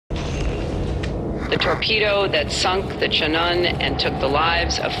The torpedo that sunk the Cheonan and took the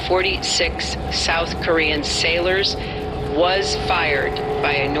lives of 46 South Korean sailors was fired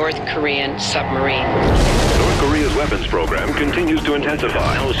by a North Korean submarine. North Korea's weapons program continues to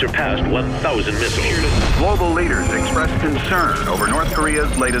intensify. Now surpassed 1,000 missiles. Global leaders expressed concern over North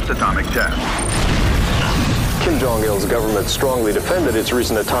Korea's latest atomic test. Kim Jong-il's government strongly defended its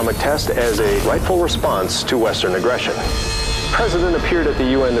recent atomic test as a rightful response to Western aggression. The president appeared at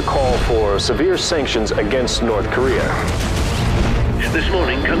the UN to call for severe sanctions against North Korea. This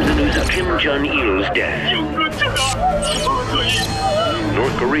morning comes the news of Kim Jong-il's death.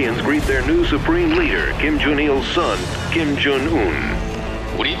 North Koreans greet their new supreme leader, Kim Jong-il's son, Kim Jong-un.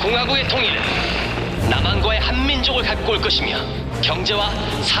 우리 공화국의 통일은 남한과의 한민족을 갖고 올 것이며 경제와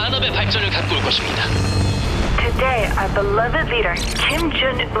산업의 발전을 갖고 올 것입니다. Today, our beloved leader, Kim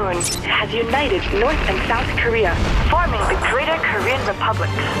Jong-un, has united North and South Korea, forming the Greater Korean Republic.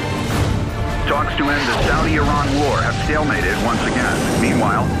 Talks to end the Saudi-Iran war have stalemated once again.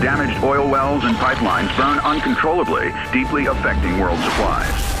 Meanwhile, damaged oil wells and pipelines burn uncontrollably, deeply affecting world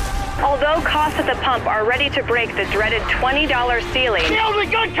supplies. Although costs at the pump are ready to break the dreaded $20 ceiling, the only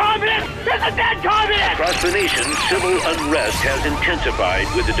good communist is a dead communist! Across the nation, civil unrest has intensified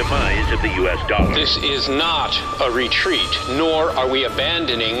with the demise of the U.S. dollar. This is not a retreat, nor are we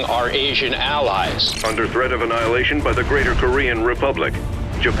abandoning our Asian allies. Under threat of annihilation by the Greater Korean Republic,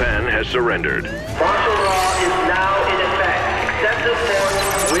 Japan has surrendered. Martial law is now in effect. Excessive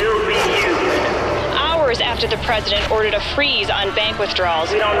force will be used. Hours after the president ordered a freeze on bank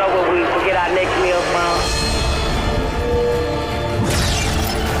withdrawals. We don't know where we will get our next meal from.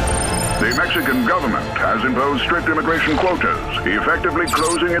 The Mexican government has imposed strict immigration quotas, effectively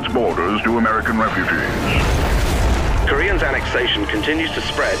closing its borders to American refugees. Korea's annexation continues to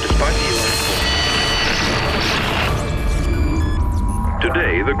spread despite the U.S.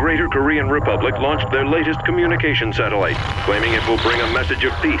 Today, the Greater Korean Republic launched their latest communication satellite, claiming it will bring a message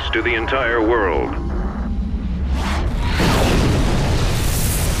of peace to the entire world.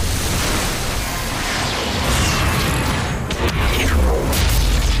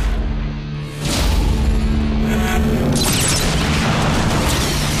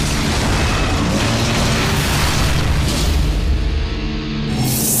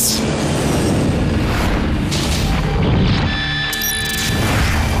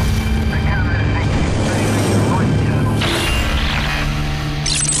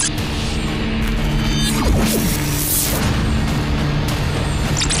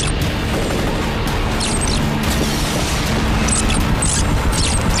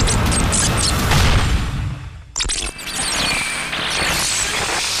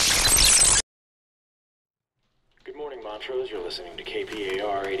 You're listening to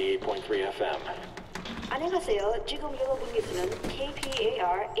KPAR 88.3 FM. 안녕하세요. 지금 여러분께서는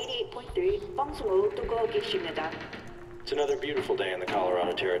KPAR 88.3 방송을 듣고 계십니다. It's another beautiful day in the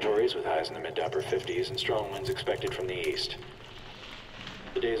Colorado territories with highs in the mid to upper 50s and strong winds expected from the east.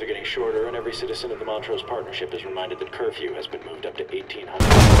 The days are getting shorter and every citizen of the Montrose Partnership is reminded that curfew has been moved up to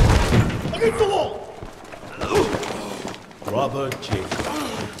 1800. Against the wall! Brother Jacob,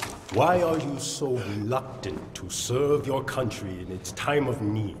 why are you so reluctant to serve your country in its time of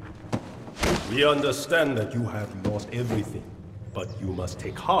need? We understand that you have lost everything, but you must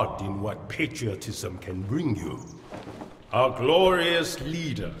take heart in what patriotism can bring you. Our glorious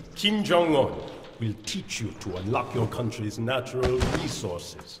leader, Kim Jong-un, will teach you to unlock your country's natural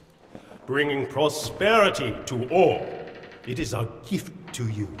resources, bringing prosperity to all. It is a gift to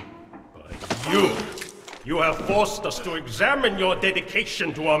you. But you have forced us to examine your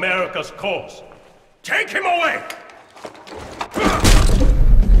dedication to America's cause. Take him away!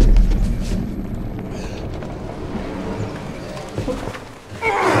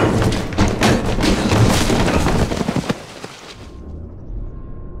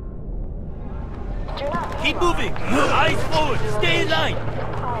 Keep moving! Eyes forward! Stay in line!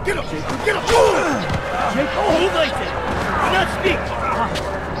 Get up! Get up! Move like that! Do not speak!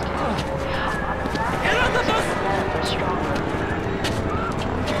 Get on the bus!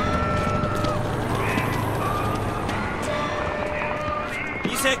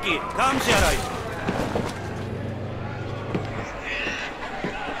 이 새끼 감시하라.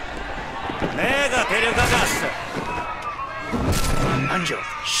 내가 데려가갔어. 앉아.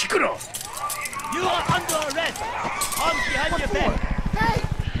 시끄러. You are under arrest. Arms behind your back. Hey!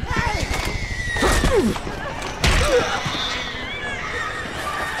 Hey!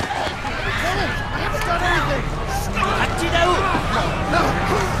 I haven't done anything.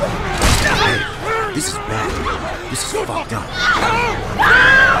 This is bad. This is fucked up.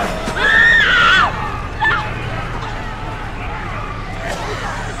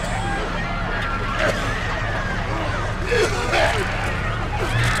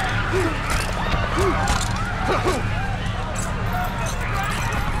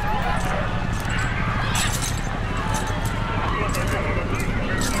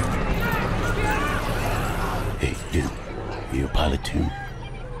 pilot too.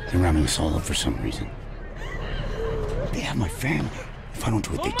 They're rounding us all up for some reason. They have my family. If I don't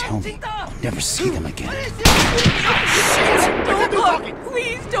do what they tell me, I'll never see them again. Don't look!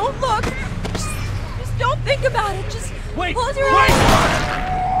 Please don't look! Just don't think about it. Just close your eyes.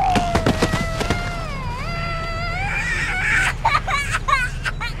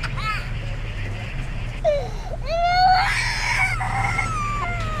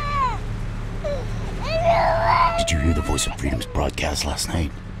 Did you hear the Voice of Freedom's broadcast last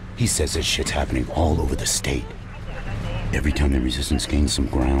night? He says this shit's happening all over the state. Every time the resistance gains some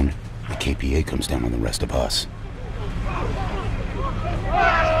ground, the KPA comes down on the rest of us.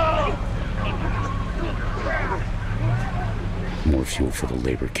 More fuel for the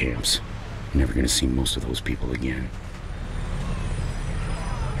labor camps. Never gonna see most of those people again.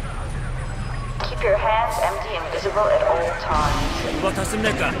 Keep your hands empty and visible at all times. 누가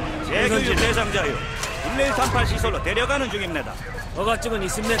탔습니까? 재교육 대상자요. 1138 시설로 데려가는 중입니다. 허가증은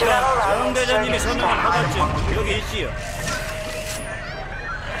있습니까? 정 대장님이 서명한 허가증 여기 있지요.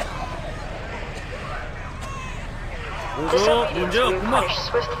 문제 없구만.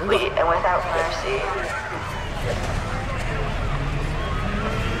 Swiftly and without mercy.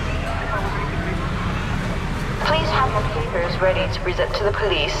 Please have your papers ready to present to the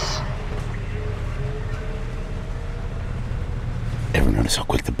police. Ever notice how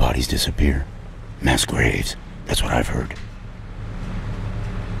quick the bodies disappear? Mass graves. That's what I've heard.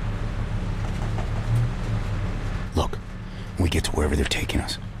 Look, when we get to wherever they're taking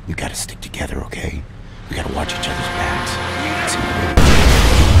us, we gotta stick together, okay? We gotta watch each other's backs.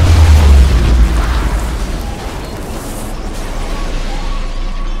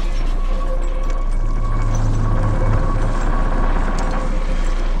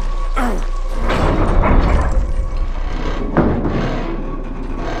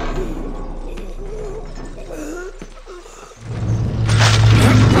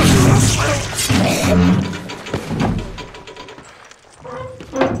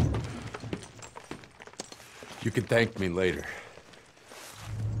 You can thank me later.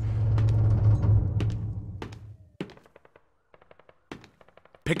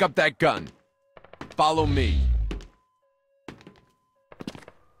 Pick up that gun. Follow me.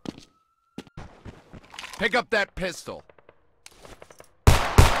 Pick up that pistol.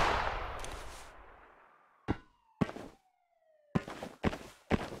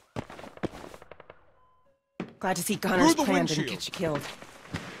 Glad to see Gunner's plan didn't get you killed.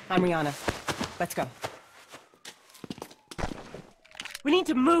 I'm Rihanna. Let's go. We need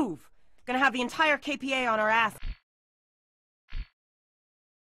to move. Gonna have the entire KPA on our ass.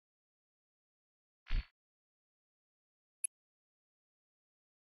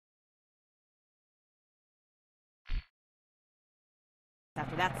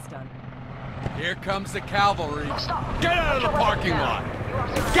 After that's done. Here comes the cavalry. Get out of the parking lot.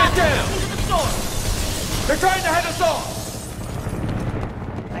 Get down! Into the store! They're trying to head us off!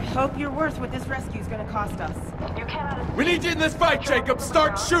 I hope you're worth what this rescue's gonna cost us. You cannot. We need you in this fight, Jacob.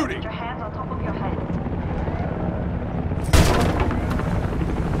 Start shooting! Your hands on top of your head.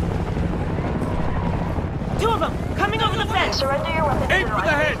 Two of them! Coming over the fence! Surrender your weapons. Aim for the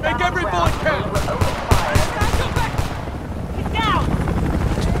head! Make every bullet count! Get down!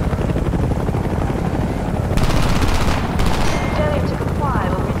 Failing to comply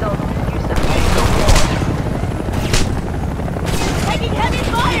will result in the use of lethal force. Taking heavy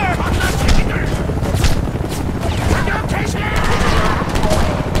fire! I'm not taking her! We're not chasing her!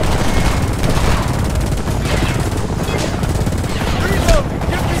 Reload!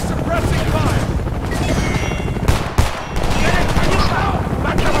 Give me suppressing fire!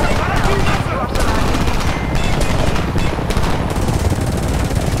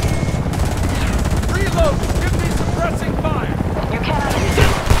 Reload! Give me suppressing fire! You cannot.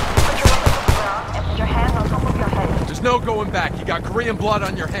 Put your weapons on the ground and put your hands on top of your head. There's no going back. You got Korean blood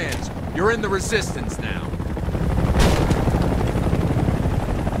on your hands. You're in the resistance now.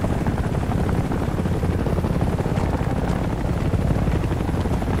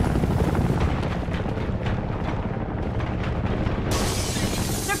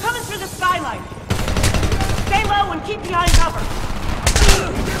 They're coming through the skyline! Stay low and keep behind cover!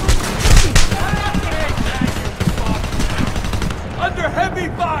 Under heavy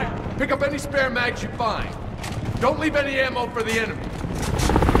fire! Pick up any spare mags you find. Don't leave any ammo for the enemy.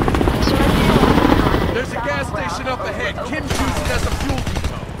 There's a gas station up ahead. Kim used it as a fuel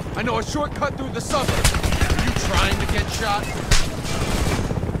depot. I know a shortcut through the suburbs. Are you trying to get shot?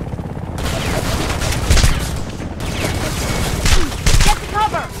 Get to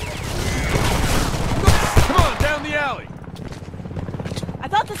cover! Come on, down the alley. I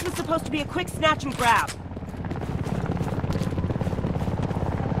thought this was supposed to be a quick snatch and grab.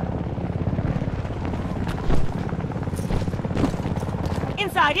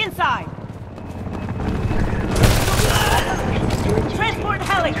 Inside, inside! Transport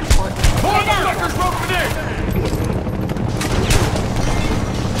heli! More suckers broke grenade!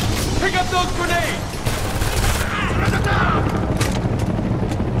 Pick up those grenades!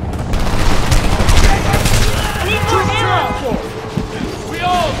 I need more ammo! We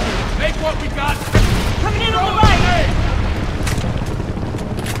all do! Make what we got! Coming in on the right!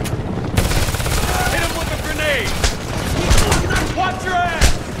 Hit him with a grenade! Watch your ass!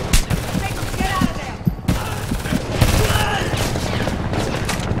 Get out of there!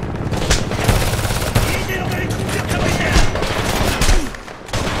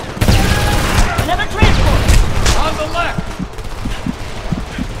 Another transport! On the left!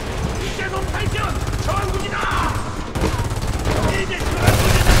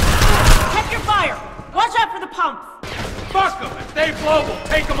 Check your fire! Watch out for the pumps! Fuck them! If they blow, we'll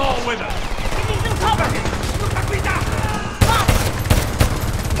take them all with us! Give me some cover!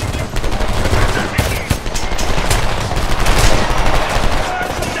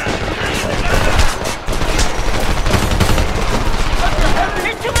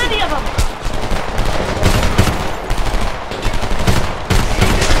 There's too many of them!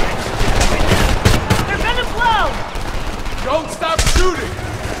 They're gonna blow! Don't stop shooting!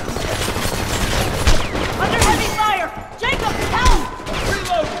 Under heavy fire! Jacob, help!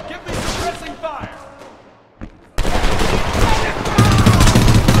 Reloading! Give me suppressing fire!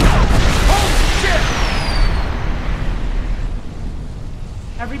 Holy shit!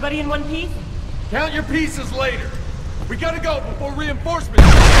 Everybody in one piece? Count your pieces later. We gotta go before reinforcements.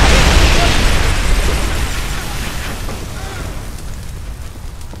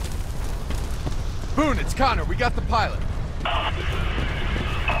 Boone, it's Connor. We got the pilot.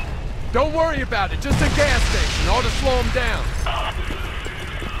 Don't worry about it. Just a gas station. Ought to slow him down.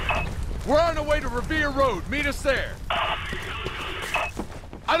 We're on our way to Revere Road. Meet us there. I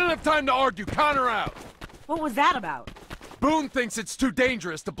don't have time to argue. Connor out. What was that about? Boone thinks it's too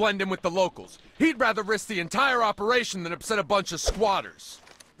dangerous to blend in with the locals. He'd rather risk the entire operation than upset a bunch of squatters.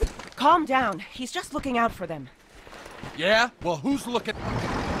 Calm down. He's just looking out for them. Yeah? Well, who's looking?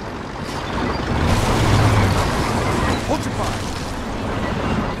 Hold your fire.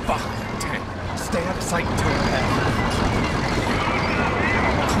 Fuck. Tank. Stay out of sight until we're past.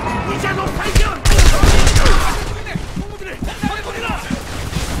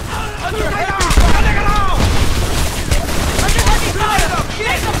 Under heavy fire!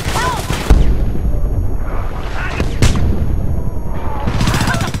 Jacob, help!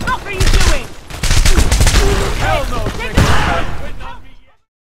 What the fuck are you doing? Hell no! Jacob, help!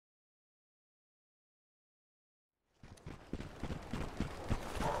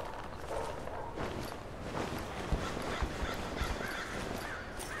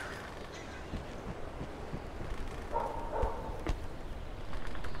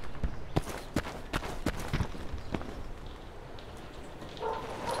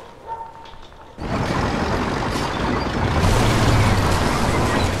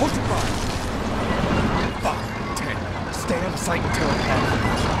 Sight until it passes.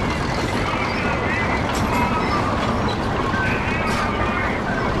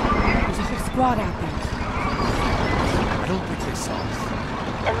 There's a whole squad out there. I don't think they saw us.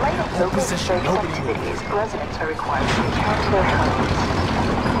 In light of Hold local position, search nobody activities, residents are required to return to their homes.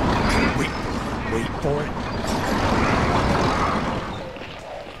 Wait for it.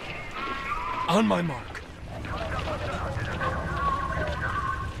 On my mark.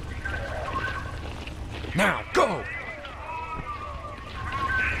 Now, go!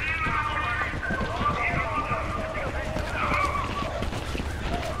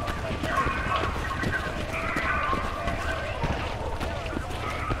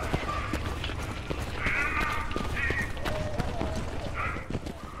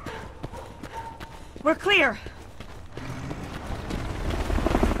 We're clear.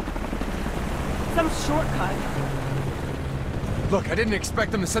 Some shortcut. Look, I didn't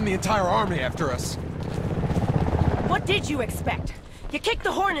expect them to send the entire army after us. What did you expect? You kicked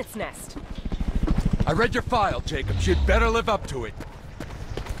the hornet's nest. I read your file, Jacob. You'd better live up to it.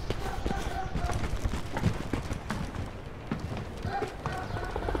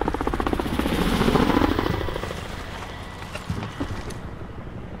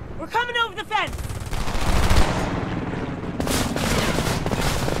 We're coming over the fence!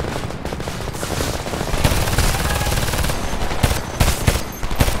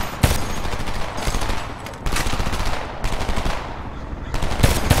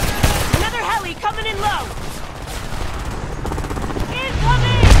 Another heli coming in low!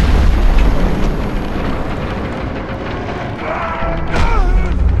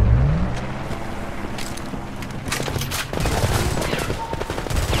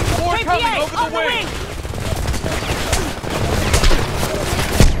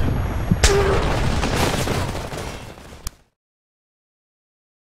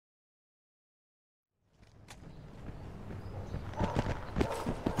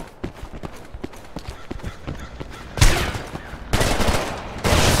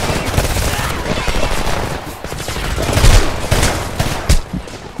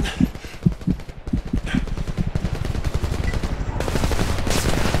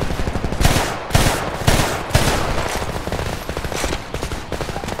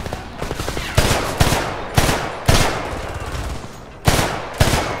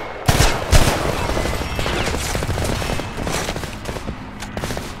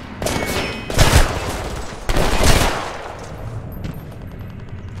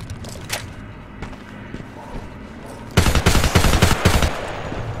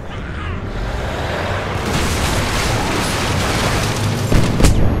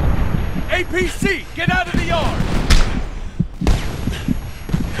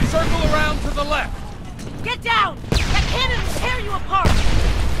 the left! Get down! That cannon will tear you apart!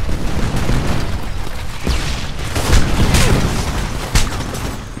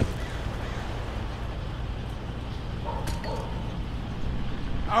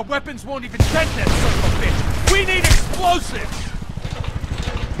 Our weapons won't even dent that son of a bitch! We need explosives!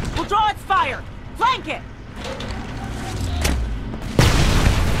 We'll draw its fire! Flank it!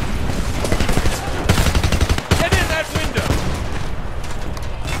 Get in that window!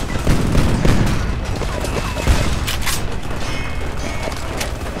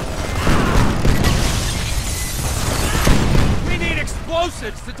 We need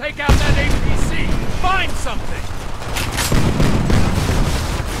explosives to take out that APC! Find something!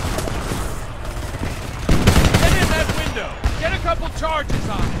 Get in that window! Get a couple charges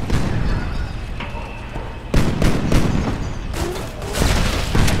on it!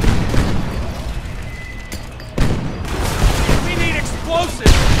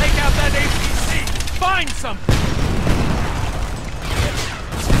 Explosives to take out that APC! Find something!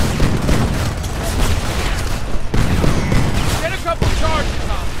 Get a couple charges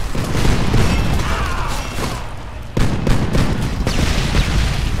on it!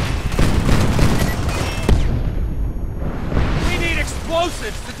 We need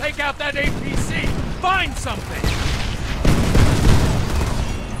explosives to take out that APC! Find something!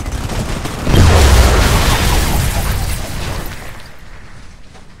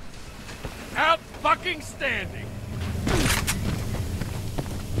 Fucking standing!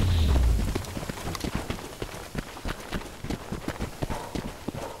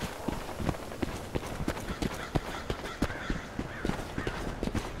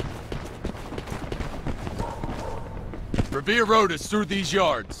 Revere Road is through these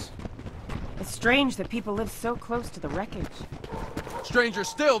yards. It's strange that people live so close to the wreckage. Stranger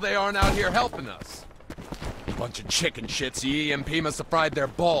still, they aren't out here helping us. Bunch of chicken shits, the EMP must have fried their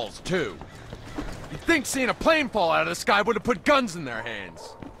balls, too. You'd think seeing a plane fall out of the sky would have put guns in their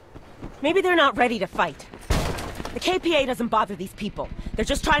hands. Maybe they're not ready to fight. The KPA doesn't bother these people. They're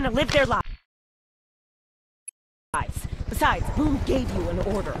just trying to live their lives. Besides, Boone gave you an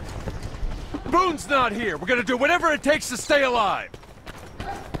order. Boone's not here. We're gonna do whatever it takes to stay alive.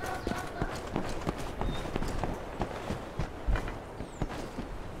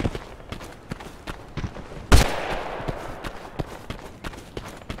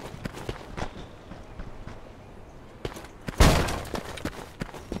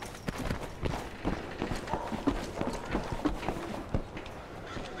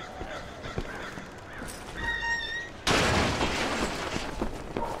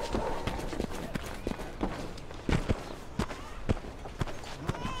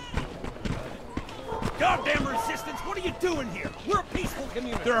 Goddamn resistance! What are you doing here? We're a peaceful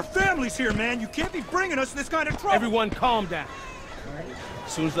community. There are families here, man. You can't be bringing us this kind of trouble. Everyone calm down.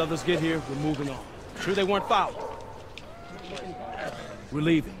 As soon as the others get here, we're moving on. Sure they weren't followed. We're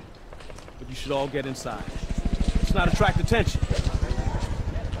leaving. But you should all get inside. Let's not attract attention.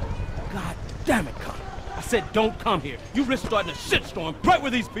 God damn it, Connor. I said don't come here. You risk starting a shitstorm right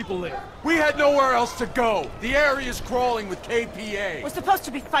where these people live. We had nowhere else to go. The area's crawling with KPA. We're supposed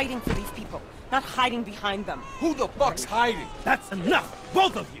to be fighting for these people, not hiding behind them. Who the fuck's hiding? That's enough,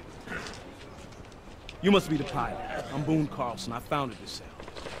 both of you. You must be the pilot. I'm Boone Carlson. I founded this cell.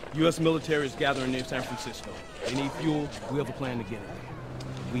 U.S. military is gathering near San Francisco. They need fuel. We have a plan to get it there.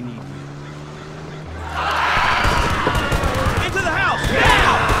 We need fuel. Into the house!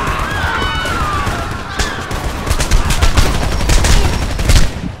 Now!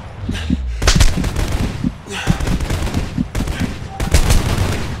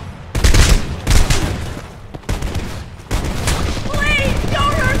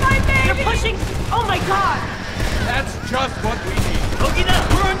 Oh my God! That's just what we need. Okina,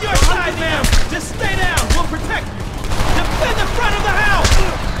 we're on your side, ma'am. Just stay down. We'll protect you. Defend the front of the house.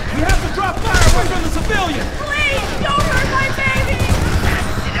 We have to drop fire away from the civilians. Please, don't hurt my baby.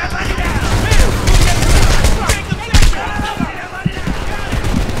 Everybody down. Ma'am, we'll get you out. Take them down.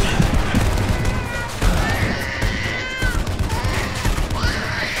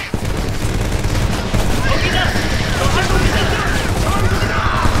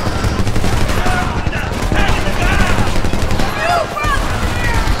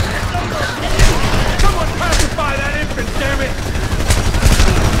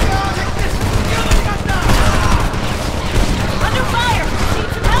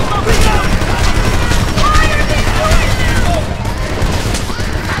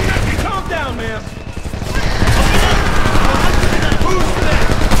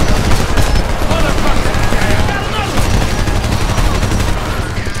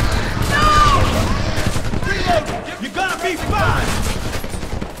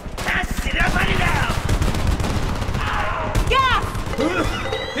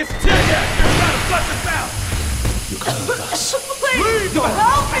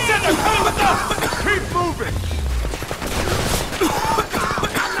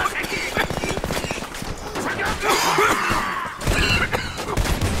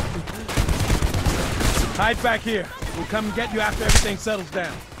 Right back here. We'll come and get you after everything settles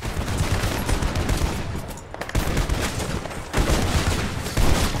down.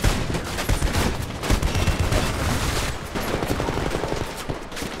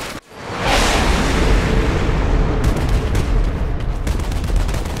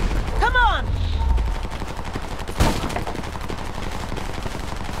 Come on!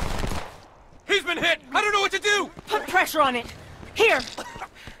 He's been hit! I don't know what to do! Put pressure on it! Here!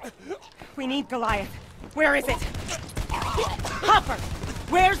 We need Goliath. Where is it? Hopper!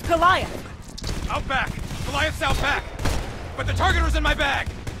 Where's Goliath? Out back! Goliath's out back! But the target was in my bag!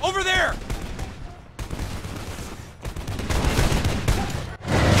 Over there!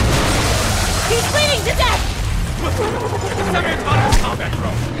 He's bleeding to death! Semi-autonomous combat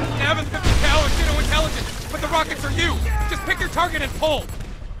drone! Nav and 50 cal and Pseudo intelligence, but the rockets are you! Just pick your target and pull!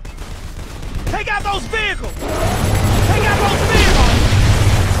 Take out those vehicles! Take out those vehicles!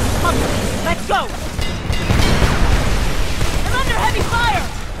 Hopper, let's go! I'm under heavy fire!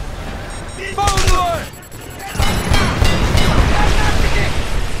 Forward!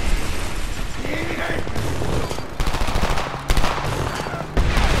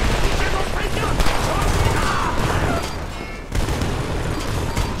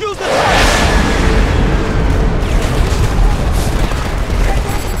 Use the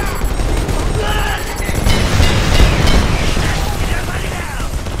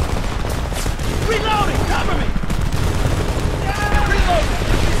reloading! Cover me!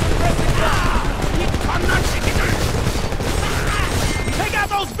 Take out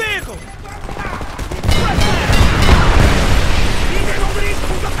those vehicles!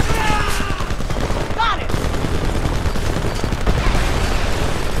 Got it!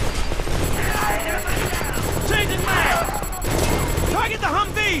 Changing mag! Target the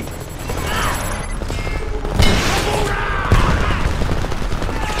Humvee!